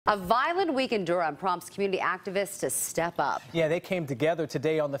A violent week in Durham prompts community activists to step up. Yeah, they came together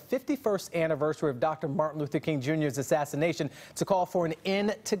today on the 51st anniversary of Dr. Martin Luther King Jr.'s assassination to call for an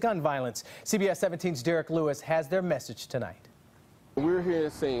end to gun violence. CBS 17's Derek Lewis has their message tonight. We're here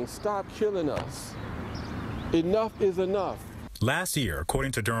saying, stop killing us. Enough is enough. Last year,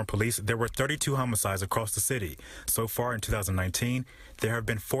 according to Durham police, there were 32 homicides across the city. So far in 2019, there have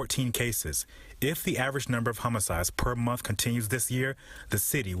been 14 cases. If the average number of homicides per month continues this year, the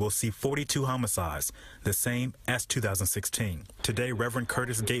city will see 42 homicides, the same as 2016. Today, Reverend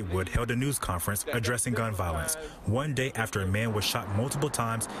Curtis Gatewood held a news conference addressing gun violence, one day after a man was shot multiple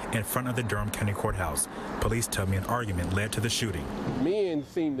times in front of the Durham County Courthouse. Police tell me an argument led to the shooting. Men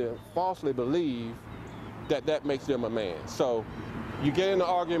seem to falsely believe that makes them a man. So you get in an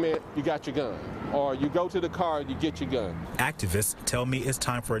argument, you got your gun. Or you go to the car, you get your gun. Activists tell me it's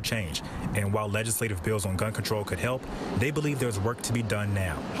time for a change. And while legislative bills on gun control could help, they believe there's work to be done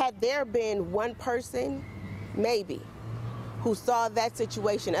now. Had there been one person, maybe, who saw that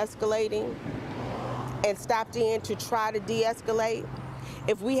situation escalating and stopped in to try to de-escalate,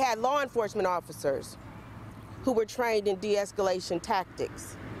 if we had law enforcement officers who were trained in de-escalation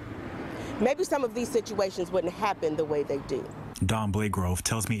tactics, maybe some of these situations wouldn't happen the way they do. Don Blagrove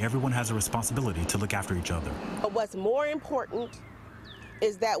tells me everyone has a responsibility to look after each other. But what's more important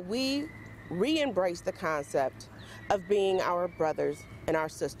is that we re-embrace the concept of being our brothers and our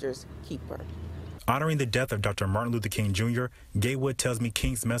sisters' keeper. Honoring the death of Dr. Martin Luther King Jr., Gatewood tells me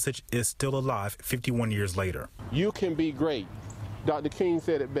King's message is still alive 51 years later. You can be great. Dr. King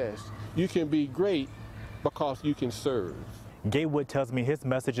said it best. You can be great because you can serve. Gatewood tells me his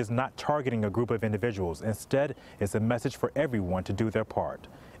message is not targeting a group of individuals. Instead, it's a message for everyone to do their part.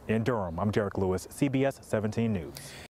 In Durham, I'm Derek Lewis, CBS 17 News.